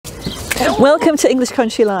Welcome to English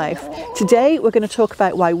Country Life. Today we're going to talk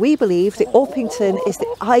about why we believe the Orpington is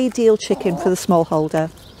the ideal chicken for the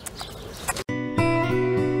smallholder.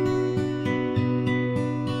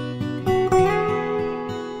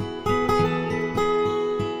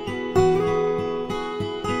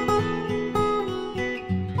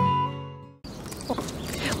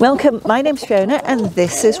 Welcome, my name's Fiona and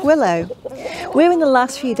this is Willow. We're in the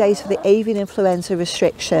last few days of the avian influenza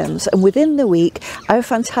restrictions, and within the week our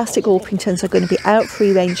fantastic Orpingtons are going to be out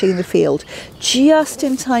free ranging in the field just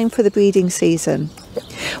in time for the breeding season.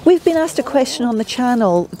 We've been asked a question on the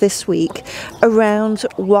channel this week around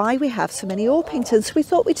why we have so many Orpingtons, so we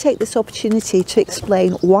thought we'd take this opportunity to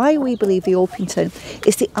explain why we believe the Orpington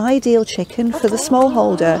is the ideal chicken for the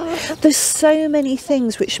smallholder. There's so many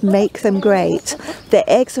things which make them great. Their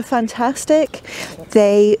eggs are fantastic,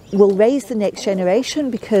 they will raise the next generation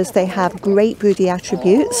because they have great broody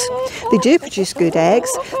attributes, they do produce good eggs,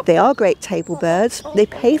 they are great table birds, they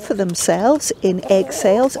pay for themselves in egg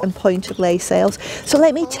sales and point of lay sales. So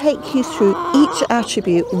let me take you through each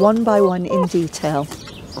attribute one by one in detail.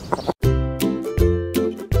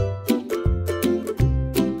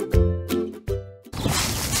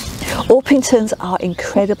 Orpingtons are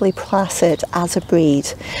incredibly placid as a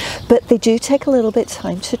breed, but they do take a little bit of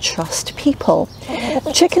time to trust people.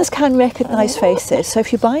 Chickens can recognise faces, so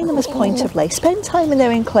if you're buying them as point of lay, spend time in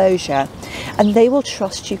their enclosure and they will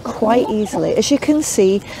trust you quite easily. As you can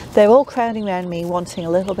see, they're all crowding around me wanting a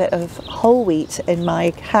little bit of whole wheat in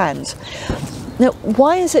my hand. Now,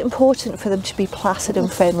 why is it important for them to be placid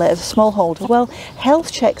and friendly as a smallholder? Well,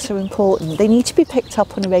 health checks are important. They need to be picked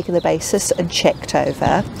up on a regular basis and checked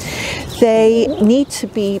over. They need to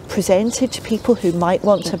be presented to people who might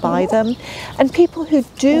want to buy them. And people who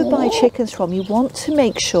do buy chickens from you want to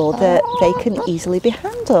make sure that they can easily be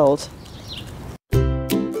handled.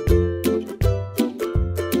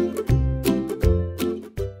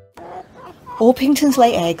 Orpingtons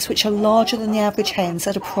lay eggs which are larger than the average hens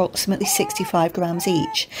at approximately 65 grams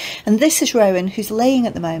each. And this is Rowan, who's laying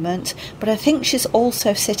at the moment, but I think she's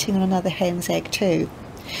also sitting on another hen's egg too.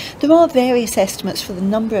 There are various estimates for the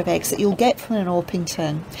number of eggs that you'll get from an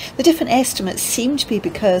Orpington. The different estimates seem to be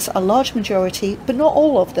because a large majority, but not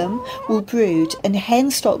all of them, will brood, and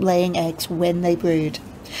hens stop laying eggs when they brood.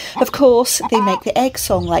 Of course, they make the egg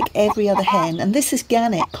song like every other hen, and this is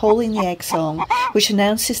Gannet calling the egg song, which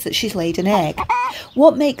announces that she's laid an egg.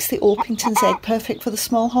 What makes the Orpington's egg perfect for the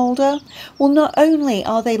smallholder? Well, not only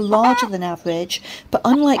are they larger than average, but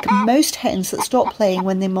unlike most hens that stop laying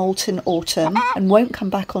when they molt in autumn and won't come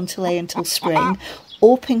back on to lay until spring,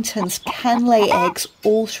 Orpingtons can lay eggs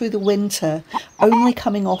all through the winter, only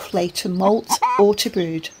coming off late to molt or to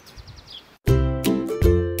brood.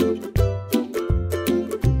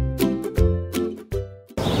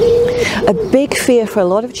 A big fear for a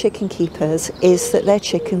lot of chicken keepers is that their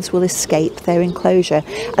chickens will escape their enclosure,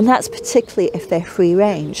 and that's particularly if they're free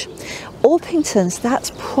range. Orpingtons,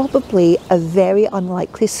 that's probably a very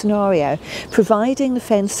unlikely scenario, providing the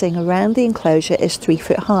fencing around the enclosure is 3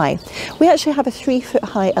 foot high. We actually have a 3 foot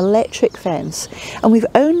high electric fence, and we've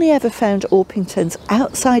only ever found Orpingtons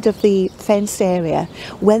outside of the fenced area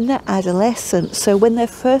when they're adolescent, so when they're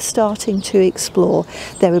first starting to explore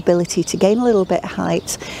their ability to gain a little bit of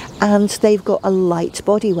height, and they've got a light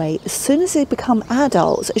body weight. As soon as they become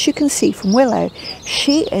adults, as you can see from Willow,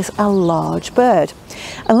 she is a large bird.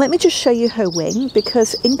 And let me just show you her wing,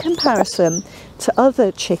 because in comparison to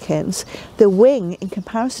other chickens, the wing in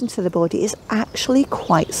comparison to the body is actually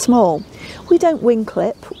quite small. We don't wing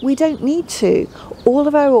clip, we don't need to. All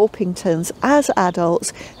of our Orpingtons as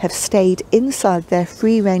adults have stayed inside their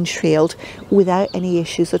free range field without any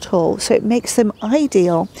issues at all. So it makes them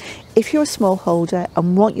ideal if you're a smallholder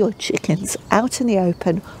and want your chickens out in the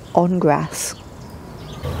open on grass.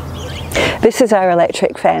 This is our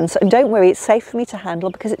electric fence, and don't worry, it's safe for me to handle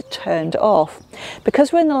because it's turned off.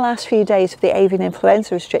 Because we're in the last few days of the avian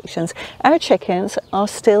influenza restrictions, our chickens are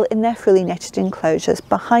still in their fully netted enclosures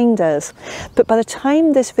behind us. But by the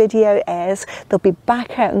time this video airs, they'll be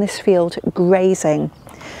back out in this field grazing.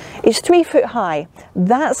 It's 3 foot high.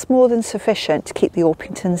 That's more than sufficient to keep the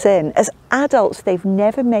Orpingtons in. As adults, they've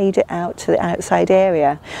never made it out to the outside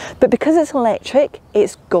area. But because it's electric,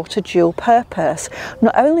 it's got a dual purpose.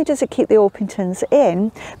 Not only does it keep the Orpingtons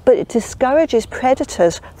in, but it discourages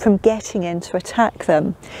predators from getting in to attack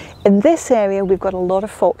them. In this area, we've got a lot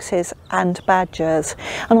of foxes and badgers.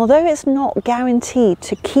 And although it's not guaranteed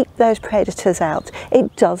to keep those predators out,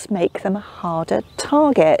 it does make them a harder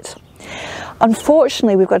target.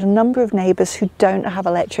 Unfortunately, we've got a number of neighbours who don't have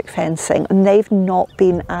electric fencing, and they've not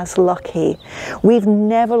been as lucky. We've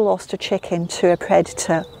never lost a chicken to a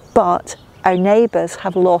predator, but our neighbours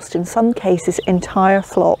have lost, in some cases, entire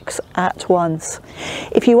flocks at once.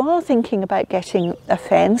 If you are thinking about getting a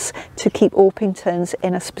fence to keep Orpingtons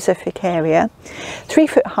in a specific area, 3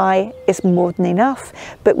 foot high is more than enough,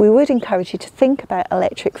 but we would encourage you to think about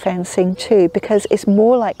electric fencing too, because it's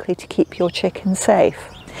more likely to keep your chickens safe.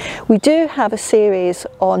 We do have a series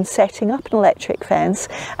on setting up an electric fence,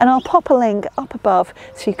 and I'll pop a link up above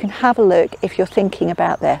so you can have a look if you're thinking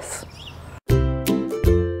about this.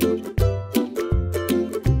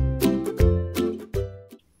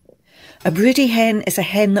 A broody hen is a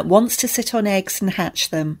hen that wants to sit on eggs and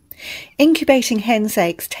hatch them. Incubating hen's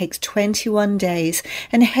eggs takes 21 days,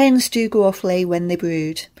 and hens do go off lay when they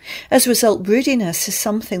brood. As a result, broodiness is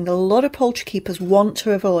something that a lot of poultry keepers want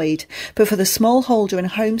to avoid, but for the smallholder and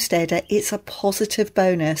homesteader, it's a positive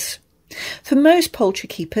bonus. For most poultry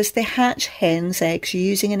keepers, they hatch hens' eggs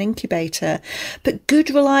using an incubator, but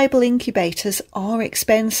good reliable incubators are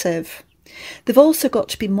expensive. They've also got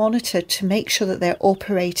to be monitored to make sure that they're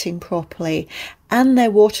operating properly, and their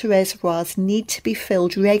water reservoirs need to be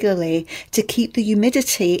filled regularly to keep the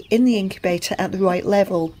humidity in the incubator at the right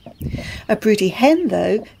level. A broody hen,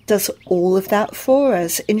 though, does all of that for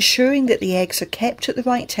us, ensuring that the eggs are kept at the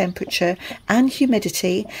right temperature and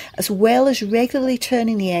humidity, as well as regularly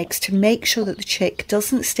turning the eggs to make sure that the chick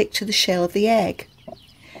doesn't stick to the shell of the egg.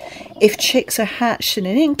 If chicks are hatched in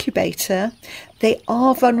an incubator, they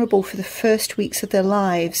are vulnerable for the first weeks of their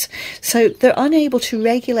lives, so they're unable to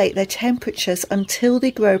regulate their temperatures until they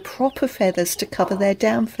grow proper feathers to cover their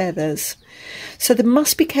down feathers. So they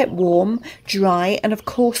must be kept warm, dry, and of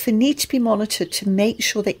course they need to be monitored to make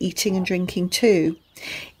sure they're eating and drinking too.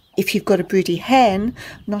 If you've got a broody hen,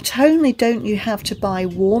 not only don't you have to buy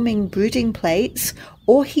warming brooding plates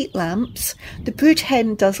or heat lamps, the brood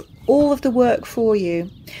hen does all of the work for you.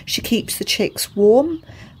 She keeps the chicks warm,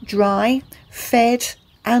 dry, fed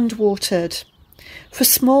and watered. For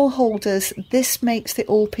smallholders, this makes the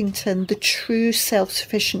Orpington the true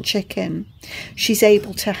self-sufficient chicken. She's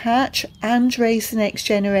able to hatch and raise the next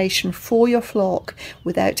generation for your flock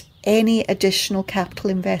without any additional capital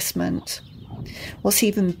investment. What's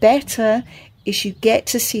even better is you get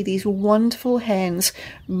to see these wonderful hens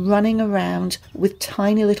running around with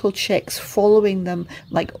tiny little chicks following them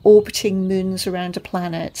like orbiting moons around a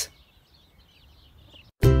planet.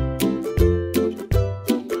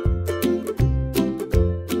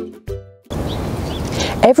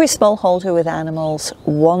 Every smallholder with animals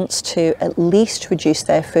wants to at least reduce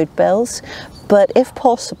their food bills, but if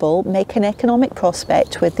possible, make an economic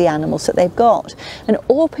prospect with the animals that they've got. And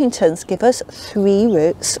Orpingtons give us 3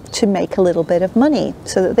 routes to make a little bit of money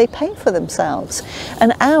so that they pay for themselves.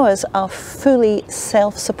 And ours are fully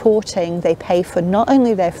self-supporting. They pay for not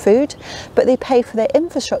only their food, but they pay for their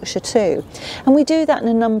infrastructure too. And we do that in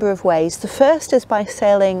a number of ways. The first is by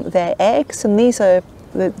selling their eggs, and these are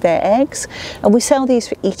their eggs, and we sell these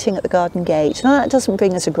for eating at the garden gate. Now that doesn't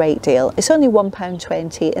bring us a great deal. It's only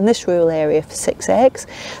 £1.20 in this rural area for 6 eggs,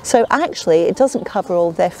 so actually it doesn't cover all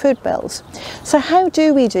of their food bills. So how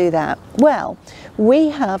do we do that? Well, we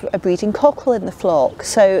have a breeding cockerel in the flock,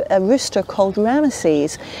 so a rooster called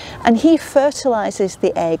Ramesses, and he fertilises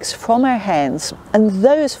the eggs from our hens, and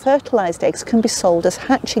those fertilised eggs can be sold as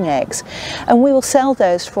hatching eggs, and we will sell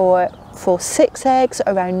those for 6 eggs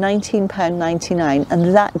around £19.99,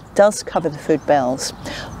 and that does cover the food bills.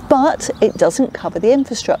 But it doesn't cover the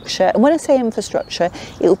infrastructure, and when I say infrastructure,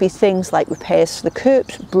 it will be things like repairs to the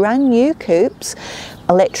coops, brand new coops,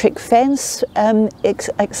 electric fence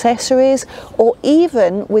accessories, or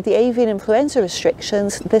even with the avian influenza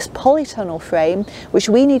restrictions, this polytunnel frame which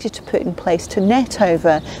we needed to put in place to net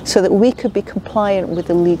over so that we could be compliant with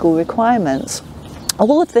the legal requirements.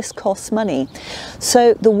 All of this costs money.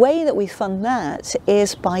 So the way that we fund that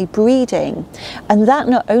is by breeding, and that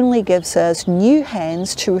not only gives us new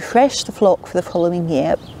hens to refresh the flock for the following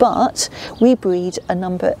year, but we breed a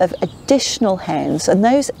number of additional hens, and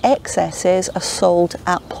those excesses are sold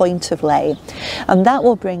at point of lay, and that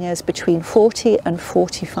will bring us between £40 and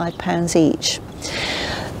 £45 each.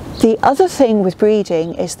 The other thing with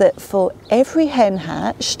breeding is that for every hen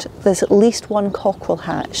hatched, there's at least 1 cockerel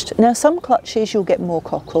hatched. Now some clutches you'll get more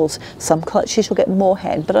cockerels, some clutches you'll get more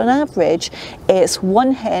hen, but on average it's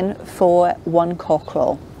 1 hen for 1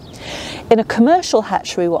 cockerel. In a commercial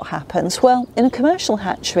hatchery, what happens? Well, in a commercial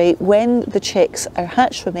hatchery, when the chicks are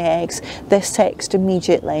hatched from the eggs, they're sexed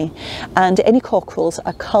immediately, and any cockerels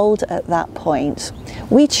are culled at that point.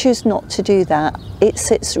 We choose not to do that. It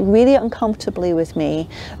sits really uncomfortably with me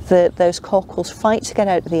that those cockerels fight to get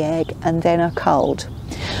out of the egg and then are culled.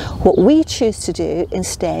 What we choose to do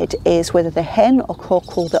instead is, whether they're hen or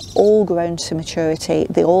cockerel, they're all grown to maturity,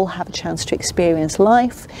 they all have a chance to experience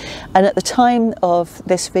life, and at the time of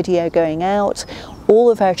this video going out,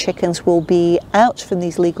 all of our chickens will be out from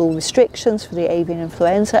these legal restrictions for the avian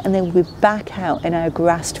influenza, and they will be back out in our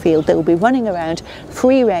grassed field. They will be running around,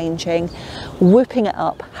 free ranging, whooping it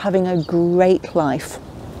up, having a great life.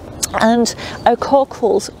 And our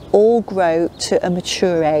cockerels all grow to a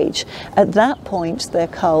mature age. At that point they're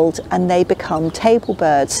culled and they become table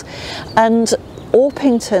birds. And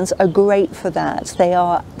Orpingtons are great for that. They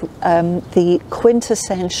are the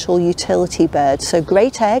quintessential utility bird. So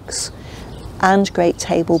great eggs and great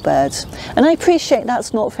table birds. And I appreciate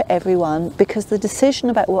that's not for everyone, because the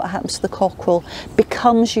decision about what happens to the cockerel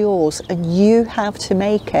becomes yours and you have to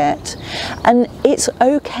make it. And it's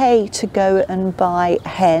okay to go and buy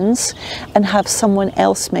hens and have someone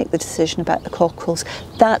else make the decision about the cockerels.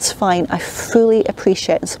 That's fine. I fully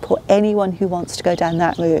appreciate and support anyone who wants to go down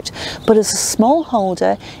that route. But as a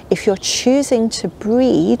smallholder, if you're choosing to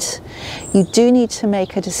breed, you do need to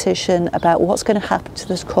make a decision about what's going to happen to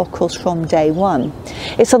those cockerels from day one.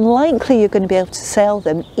 It's unlikely you're going to be able to sell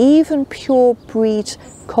them. Even pure breed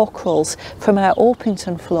cockerels from our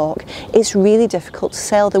Orpington flock, it's really difficult to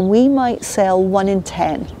sell them. We might sell 1 in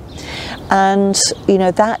 10, and you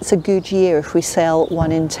know, that's a good year if we sell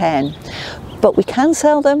 1 in 10. But we can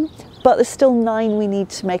sell them, but there's still 9 we need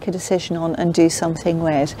to make a decision on and do something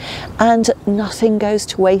with. And nothing goes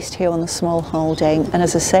to waste here on the small holding. And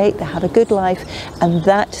as I say, they have a good life, and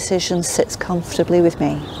that decision sits comfortably with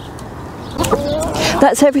me.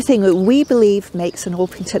 That's everything that we believe makes an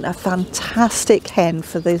Orpington a fantastic hen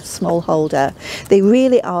for the smallholder. They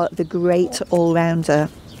really are the great all-rounder.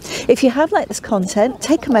 If you have liked this content,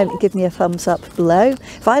 take a moment and give me a thumbs up below.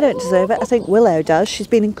 If I don't deserve it, I think Willow does. She's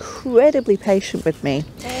been incredibly patient with me.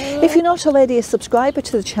 If you're not already a subscriber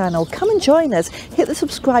to the channel, come and join us. Hit the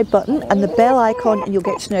subscribe button and the bell icon, and you'll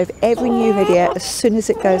get to know of every new video as soon as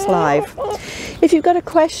it goes live. If you've got a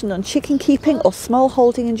question on chicken keeping or small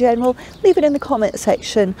holding in general, leave it in the comment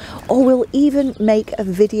section, or we'll even make a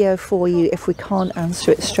video for you if we can't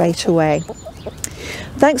answer it straight away.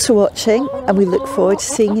 Thanks for watching, and we look forward to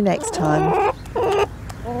seeing you next time.